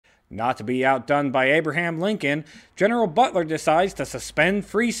Not to be outdone by Abraham Lincoln, General Butler decides to suspend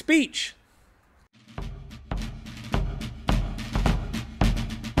free speech.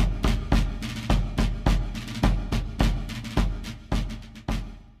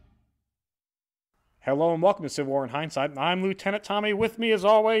 Hello and welcome to Civil War in Hindsight. I'm Lieutenant Tommy. With me, as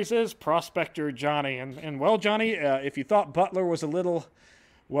always, is Prospector Johnny. And well, Johnny, if you thought Butler was a little,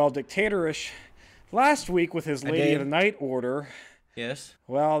 well, dictatorish last week with his Lady of the Night order, yes.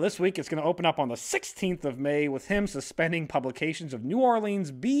 Well, this week it's going to open up on the 16th of May with him suspending publications of New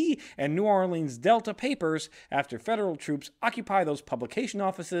Orleans B and New Orleans Delta papers after federal troops occupy those publication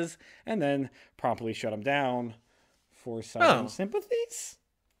offices and then promptly shut them down for Southern sympathies.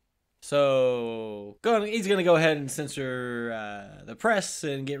 So he's going to go ahead and censor the press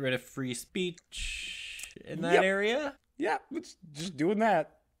and get rid of free speech in that area? Yeah, it's just doing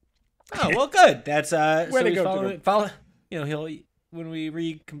that. Oh, well, good. That's so he's follow, he'll when we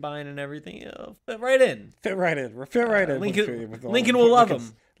recombine and everything, he'll fit right in. Fit right in. Lincoln will love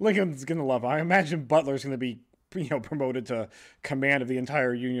him. Lincoln's going to love him. I imagine Butler's going to be promoted to command of the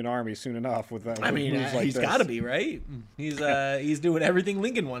entire Union Army soon enough. With that, he's got to be, right? He's doing everything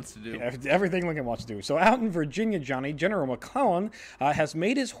Lincoln wants to do. Yeah, everything Lincoln wants to do. So out in Virginia, Johnny, General McClellan has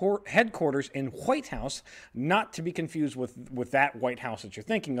made his headquarters in White House, not to be confused with that White House that you're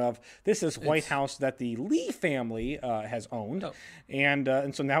thinking of. This is White House that the Lee family has owned,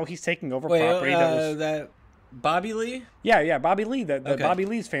 and so now he's taking over property that Bobby Lee? Yeah, Bobby Lee, that Bobby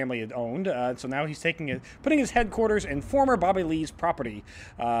Lee's family had owned. So now he's putting his headquarters in former Bobby Lee's property.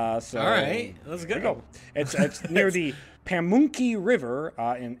 So all right, let's go. It's near the Pamunkey River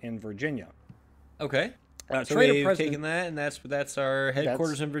in Virginia. Okay. So we've taken that, and that's our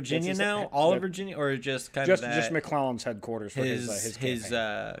headquarters in Virginia now? All of Virginia? Or just kind of that? Just McClellan's headquarters for his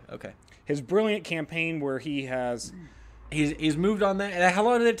campaign. Okay. His brilliant campaign where he has... He's moved on that. How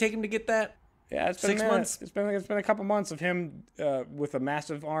long did it take him to get that? Yeah, it's been 6 months. It's been a couple months of him with a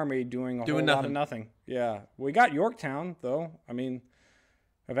massive army doing a whole lot of nothing. Yeah, we got Yorktown though. I mean,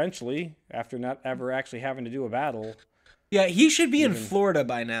 eventually, after not ever actually having to do a battle. Yeah, he should be in Florida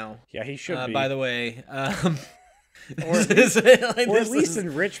by now. Yeah, he should be. By the way, or at least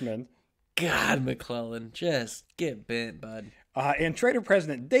in Richmond. God, McClellan, just get bent, bud. And Trader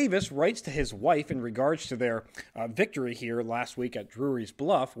President Davis writes to his wife in regards to their victory here last week at Drury's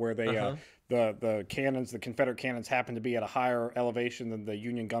Bluff, where they the cannons, the Confederate cannons, happened to be at a higher elevation than the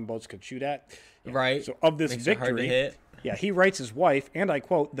Union gunboats could shoot at. Yeah. Right. So of this Makes victory, it hard to hit. Yeah, he writes his wife, and I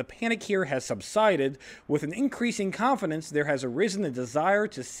quote, "The panic here has subsided. With an increasing confidence, there has arisen a desire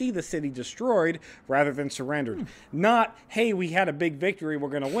to see the city destroyed rather than surrendered." Not, hey, we had a big victory, we're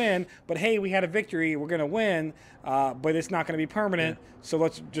going to win, but hey, we had a victory, we're going to win, but it's not going to be permanent, so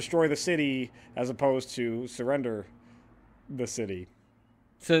let's destroy the city as opposed to surrender the city.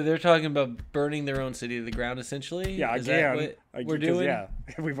 So they're talking about burning their own city to the ground, essentially? Yeah, is that what we're doing? Yeah,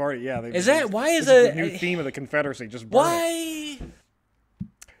 we've already, Why is the new theme of the Confederacy, just burn why?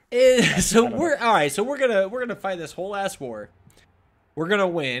 So we're gonna fight this whole ass war. We're gonna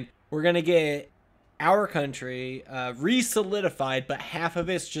win. We're gonna get our country re-solidified, but half of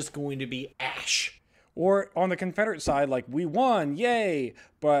it's just going to be ash. Or on the Confederate side, like, we won, yay,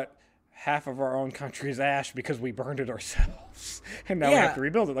 but half of our own country is ash because we burned it ourselves. And now we have to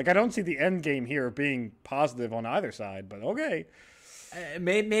rebuild it. Like, I don't see the end game here being positive on either side, but okay.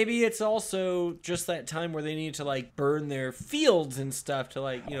 Maybe it's also just that time where they need to, like, burn their fields and stuff to,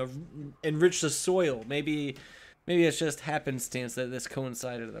 like, enrich the soil. Maybe it's just happenstance that this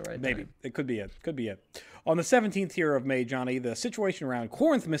coincided at the right time. Maybe. It could be it. On the 17th here of May, Johnny, the situation around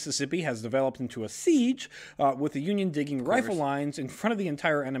Corinth, Mississippi has developed into a siege with the Union digging rifle lines in front of the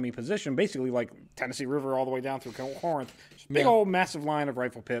entire enemy position, basically like Tennessee River all the way down through Corinth. Big old massive line of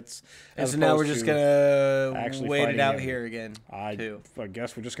rifle pits. And so now we're just going to wait it out here again, I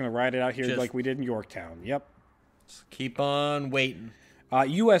guess we're just going to ride it out here like we did in Yorktown. Yep. Just keep on waiting.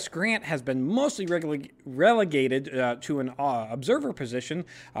 U.S. Grant has been mostly relegated to an observer position,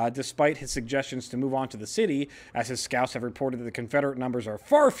 despite his suggestions to move on to the city, as his scouts have reported that the Confederate numbers are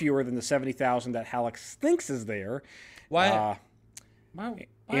far fewer than the 70,000 that Halleck thinks is there. Why?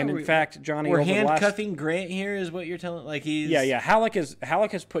 And in fact, Johnny, we're handcuffing Grant here, is what you're telling? Like he's Halleck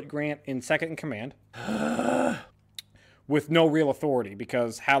has put Grant in second in command with no real authority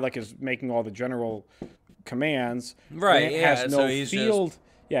because Halleck is making all the general commands. Right. Grant has no field.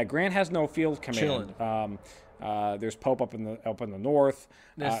 Grant has no field command. There's Pope up in the north,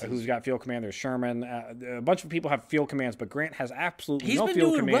 who's got field command. There's Sherman. A bunch of people have field commands, but Grant has absolutely no field command.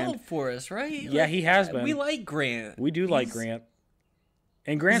 He's been doing well for us, right? Yeah, he has been. We like Grant. We do like Grant.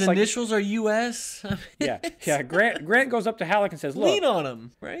 And Grant's His like, initials are U.S. yeah. Grant goes up to Halleck and says, "Look, Lean on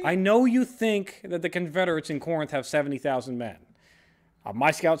him, right? I know you think that the Confederates in Corinth have 70,000 men. My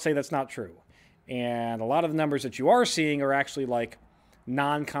scouts say that's not true. And a lot of the numbers that you are seeing are actually like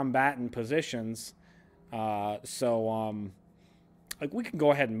non-combatant positions. Like we can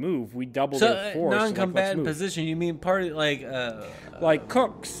go ahead and move. We double their force. Non-combatant position. You mean part of like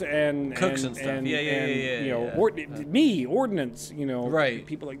cooks and stuff. ordnance. Right.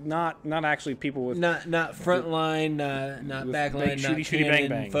 People like not actually people with not front line, not back line, not shooty cannon bang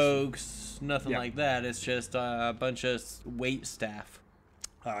bangs. folks. Nothing like that. It's just a bunch of wait staff.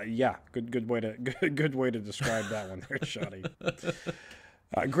 Good way to describe that one there, Shoddy.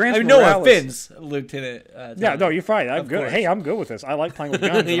 No offense, Lieutenant. No, you're fine. I'm good. Course. Hey, I'm good with this. I like playing with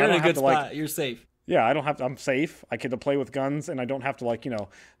guns. You're in a good spot. You're safe. Yeah, I don't have to. I'm safe. I get to play with guns, and I don't have to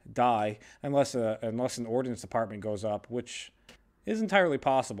die unless an ordnance department goes up, which is entirely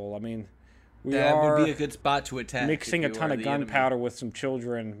possible. I mean, that would be a good spot to attack. Mixing a ton of gunpowder with some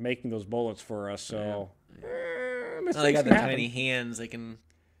children, making those bullets for us. So they got the tiny hands. They can.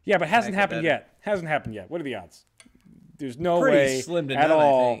 Yeah, but hasn't happened yet. Hasn't happened yet. What are the odds? There's no Pretty way slim to at none,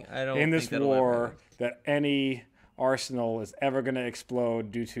 all I don't in this think that'll war that any arsenal is ever going to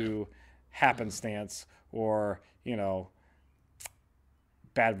explode due to happenstance or,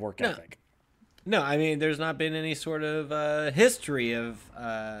 bad work ethic. No, I mean, there's not been any sort of history of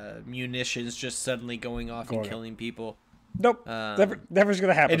munitions just suddenly going off and killing people. Nope. Never's going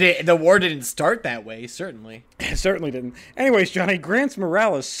to happen. The war didn't start that way, certainly. It certainly didn't. Anyways, Johnny, Grant's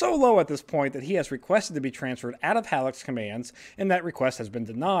morale is so low at this point that he has requested to be transferred out of Halleck's commands, and that request has been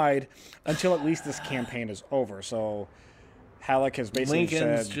denied until at least this campaign is over. So Halleck has basically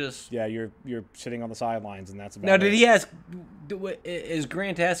said, you're sitting on the sidelines, and that's about it. Now, did he ask, is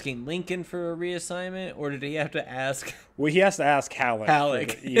Grant asking Lincoln for a reassessment, or did he have to ask? Well, he has to ask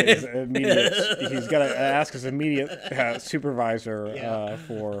Halleck. He's got to ask his immediate supervisor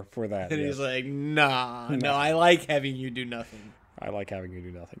for that. And he's like, no, I like having you do nothing. I like having you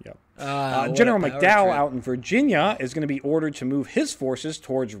do nothing, yep. General McDowell out in Virginia is going to be ordered to move his forces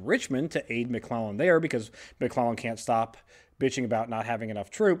towards Richmond to aid McClellan there because McClellan can't stop bitching about not having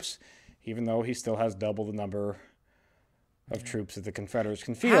enough troops, even though he still has double the number of troops that the Confederates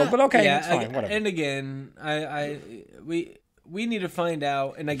can field. But okay, it's fine, whatever. And again, we need to find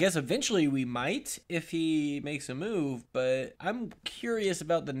out, and I guess eventually we might if he makes a move, but I'm curious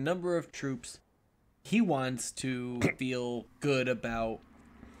about the number of troops he wants to feel good about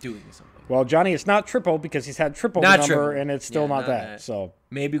doing something. Well, Johnny, it's not triple because he's had triple the number, and it's still not that. So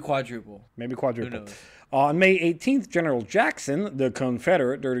maybe quadruple. Who knows? On May 18th, General Jackson, the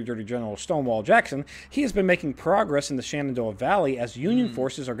Confederate Dirty General Stonewall Jackson, he has been making progress in the Shenandoah Valley as Union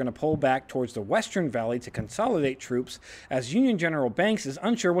forces are going to pull back towards the Western Valley to consolidate troops, as Union General Banks is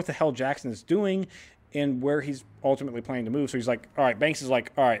unsure what the hell Jackson is doing and where he's ultimately planning to move. So he's like, all right, Banks is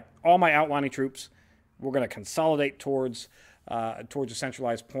like, all right, all my outlining troops, we're going to consolidate towards a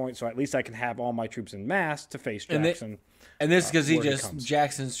centralized point, so at least I can have all my troops in mass to face Jackson. And this because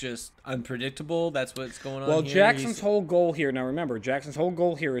Jackson's just unpredictable. That's what's going on. Well, here. Jackson's whole goal here. Now remember, Jackson's whole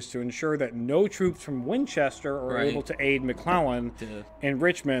goal here is to ensure that no troops from Winchester are able to aid McClellan in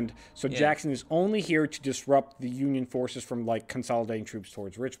Richmond. So Jackson is only here to disrupt the Union forces from consolidating troops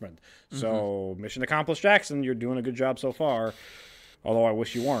towards Richmond. So mission accomplished, Jackson. You're doing a good job so far. Although I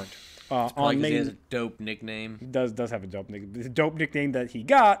wish you weren't. He has a dope nickname. Does have a dope nickname. The dope nickname that he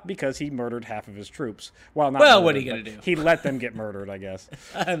got because he murdered half of his troops. Well, what are you gonna do? He let them get murdered, I guess.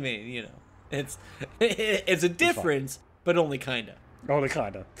 I mean, it's a difference, but only kinda. Only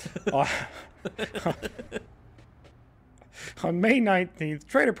kinda. On May 19th,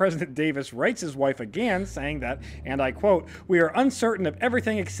 Traitor President Davis writes his wife again, saying that, and I quote, "We are uncertain of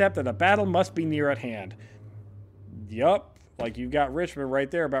everything except that a battle must be near at hand." Yup. You've got Richmond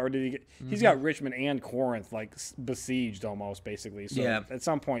right there about ready to get. He's got Richmond and Corinth besieged almost basically. So at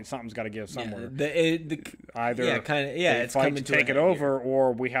some point something's got to give somewhere. Either it's fight coming to to take it over,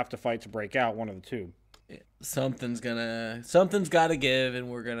 or we have to fight to break out. One of the two. Something's got to give, and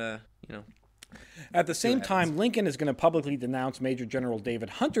we're gonna At the same time, Lincoln is going to publicly denounce Major General David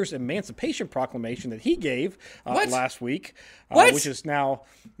Hunter's Emancipation Proclamation that he gave last week, which is now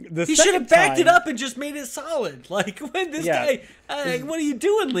the He should have backed it up and just made it solid. When this guy, what are you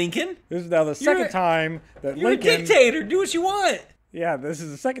doing, Lincoln? This is now the second time that you're Lincoln... You're a dictator. Do what you want. Yeah, this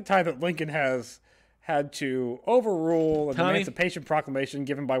is the second time that Lincoln has had to overrule an Emancipation Proclamation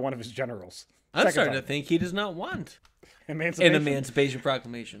given by one of his generals. I'm starting to think he does not want Emancipation. An Emancipation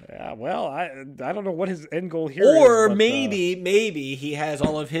Proclamation. Yeah, well, I don't know what his end goal here or is. But, maybe he has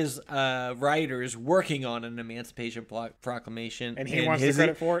all of his writers working on an Emancipation Proclamation, and he wants the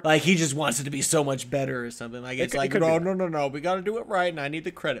credit for it. Like he just wants it to be so much better or something. Like it's like no, we got to do it right, and I need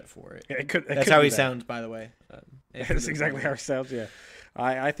the credit for it. That's how he sounds, by the way. That's exactly how he sounds. Yeah.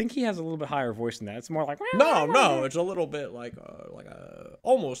 I think he has a little bit higher voice than that. It's more like no, it's a little bit like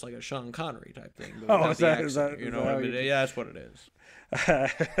almost like a Sean Connery type thing. Is that you know what I mean? Yeah, that's what it is.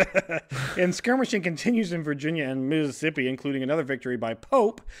 And skirmishing continues in Virginia and Mississippi, including another victory by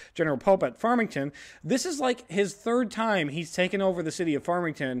General Pope at Farmington. This is like his third time he's taken over the city of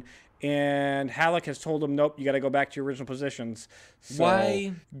Farmington, and Halleck has told him, nope, you got to go back to your original positions. So,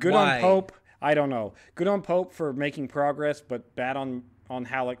 Why? Good on Pope. I don't know. Good on Pope for making progress, but bad on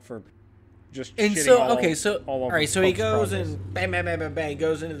Halleck for just and shitting so all okay, so all over all right, so he goes progress. and bang,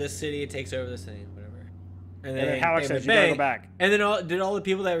 goes into the city, takes over the city, whatever. And then Halleck says, "You gotta go back." And then all the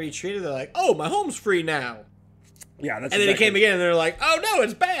people that retreated, they're like, "Oh, my home's free now." Yeah, that's. And then it came again, and they're like, "Oh no,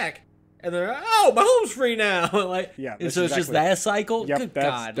 it's back." And they're like, "Oh, my home's free now." Like, yeah. And so it's just that cycle. Yep, Good that's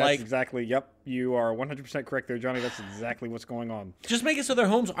God, like exactly. Yep, you are 100% correct there, Johnny. That's exactly what's going on. Just make it so their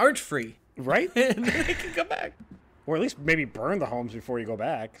homes aren't free, right? And then they can come back. Or at least maybe burn the homes before you go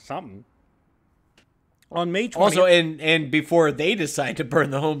back. Something. On May 20th. Also, and before they decide to burn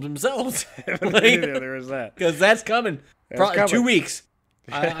the homes themselves. Yeah, there is that. Because that's coming. Probably 2 weeks.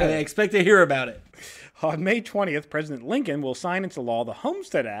 I expect to hear about it. On May 20th, President Lincoln will sign into law the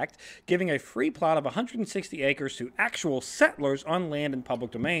Homestead Act, giving a free plot of 160 acres to actual settlers on land in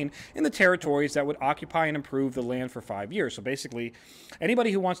public domain in the territories that would occupy and improve the land for 5 years. So basically,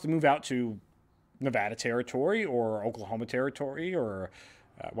 anybody who wants to move out to Nevada territory or Oklahoma territory or,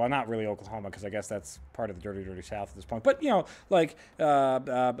 well, not really Oklahoma because I guess that's part of the dirty, dirty South at this point. But, you know, like,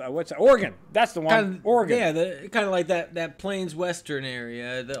 what's that? Oregon. That's the one. Oregon. Yeah, kind of like that Plains Western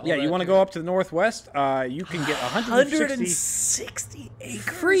area. You want to go up to the Northwest? You can get 160 acres?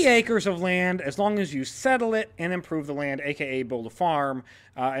 Free acres of land as long as you settle it and improve the land, a.k.a. build a farm,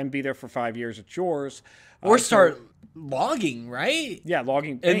 and be there for 5 years. It's yours. Or start logging, right? Yeah,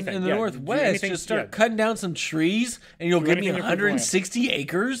 logging. In the Northwest, just start cutting down some trees, and you'll give me 160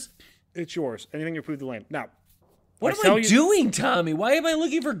 acres. It's yours. Anything to improve the land. Now, what am I doing, Tommy? Why am I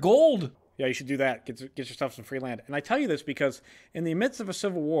looking for gold? Yeah, you should do that. Get yourself some free land. And I tell you this because in the midst of a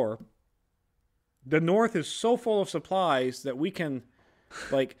civil war, the North is so full of supplies that we can,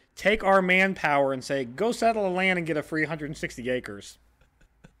 like, take our manpower and say, go settle a land and get a free 160 acres.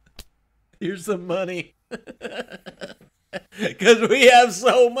 Here's some money. Because we have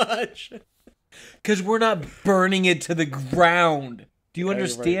so much. Because we're not burning it to the ground. Do you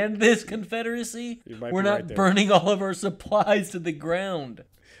understand this, Confederacy? We're not burning all of our supplies to the ground.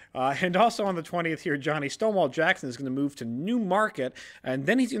 And also on the 20th here, Johnny, Stonewall Jackson is going to move to New Market, and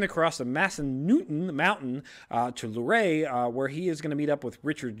then he's going to cross the Massanutten Mountain to Luray, where he is going to meet up with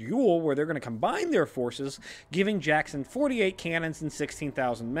Richard Ewell, where they're going to combine their forces, giving Jackson 48 cannons and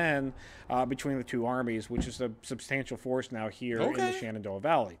 16,000 men between the two armies, which is a substantial force now here in the Shenandoah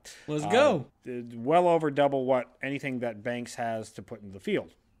Valley. Let's go. Well over double what anything that Banks has to put in the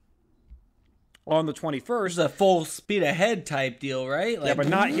field. On the 21st... It's a full speed ahead type deal, right? Like, yeah, but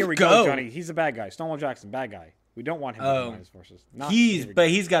not here we go, Johnny. He's a bad guy. Stonewall Jackson, bad guy. We don't want him to combine his forces.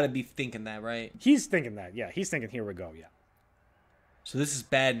 He's got to be thinking that, right? He's thinking that, yeah. He's thinking, here we go, yeah. So this is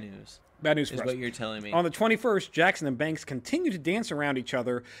bad news. Bad news for us. Is what you're telling me. On the 21st, Jackson and Banks continue to dance around each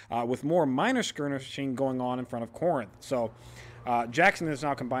other with more minor skirmishing going on in front of Corinth. So Jackson has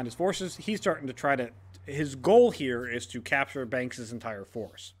now combined his forces. He's starting to try to... His goal here is to capture Banks' entire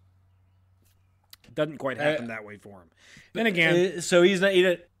force. Doesn't quite happen that way for him. Then again, so he's not.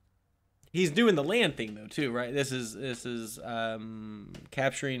 He's doing the land thing though too, right? This is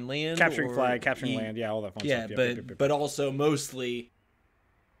capturing land, capturing flag, capturing land. Yeah, all that fun stuff. Yeah, but also mostly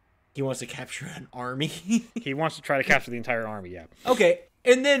he wants to capture an army. He wants to try to capture the entire army. Yeah. Okay.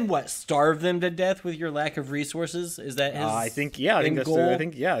 And then what? Starve them to death with your lack of resources? Is that his I think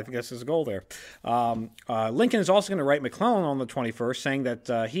that's his goal there. Lincoln is also going to write McClellan on the 21st, saying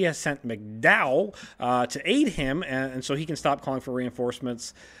that he has sent McDowell to aid him, and so he can stop calling for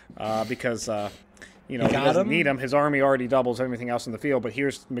reinforcements because he doesn't need them. His army already doubles everything else in the field, but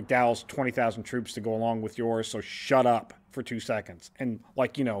here's McDowell's 20,000 troops to go along with yours. So shut up for 2 seconds and,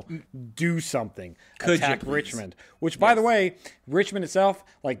 do something. Attack Richmond, which, by the way, Richmond itself,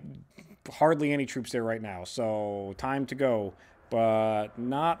 hardly any troops there right now. So time to go, but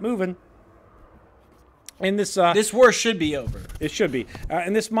not moving. And this war should be over. It should be.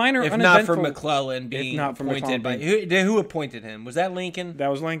 And this minor, if not for McClellan being appointed by who appointed him? Was that Lincoln? That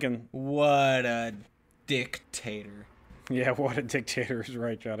was Lincoln. What a dictator! Yeah, what a dictator is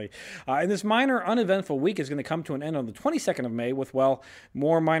right, Johnny. And this minor, uneventful week is going to come to an end on the 22nd of May with, well,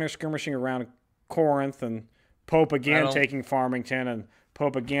 more minor skirmishing around Corinth and Pope again taking Farmington and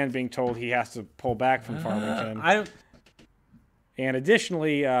Pope again being told he has to pull back from Farmington. And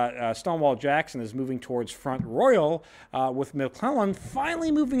additionally, Stonewall Jackson is moving towards Front Royal, with McClellan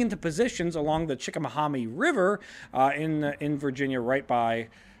finally moving into positions along the Chickahominy River in Virginia, right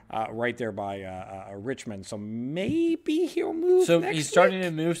there by Richmond. So maybe he'll move. So he's starting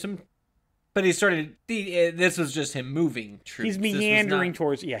to move some, but he started. This was just him moving troops. He's meandering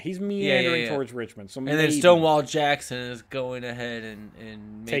towards. Yeah, he's meandering towards Richmond. So and then Stonewall Jackson is going ahead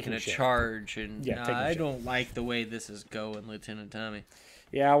and making a charge. And I don't like the way this is going, Lieutenant Tommy.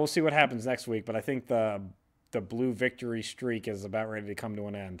 Yeah, we'll see what happens next week. But I think the blue victory streak is about ready to come to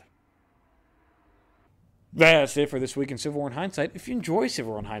an end. That's it for this week in Civil War in Hindsight. If you enjoy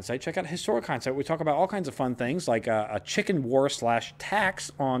Civil War in Hindsight, check out Historic Hindsight. We talk about all kinds of fun things like a chicken war /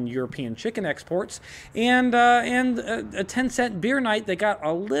 tax on European chicken exports and a 10-cent beer night that got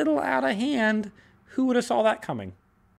a little out of hand. Who would have saw that coming?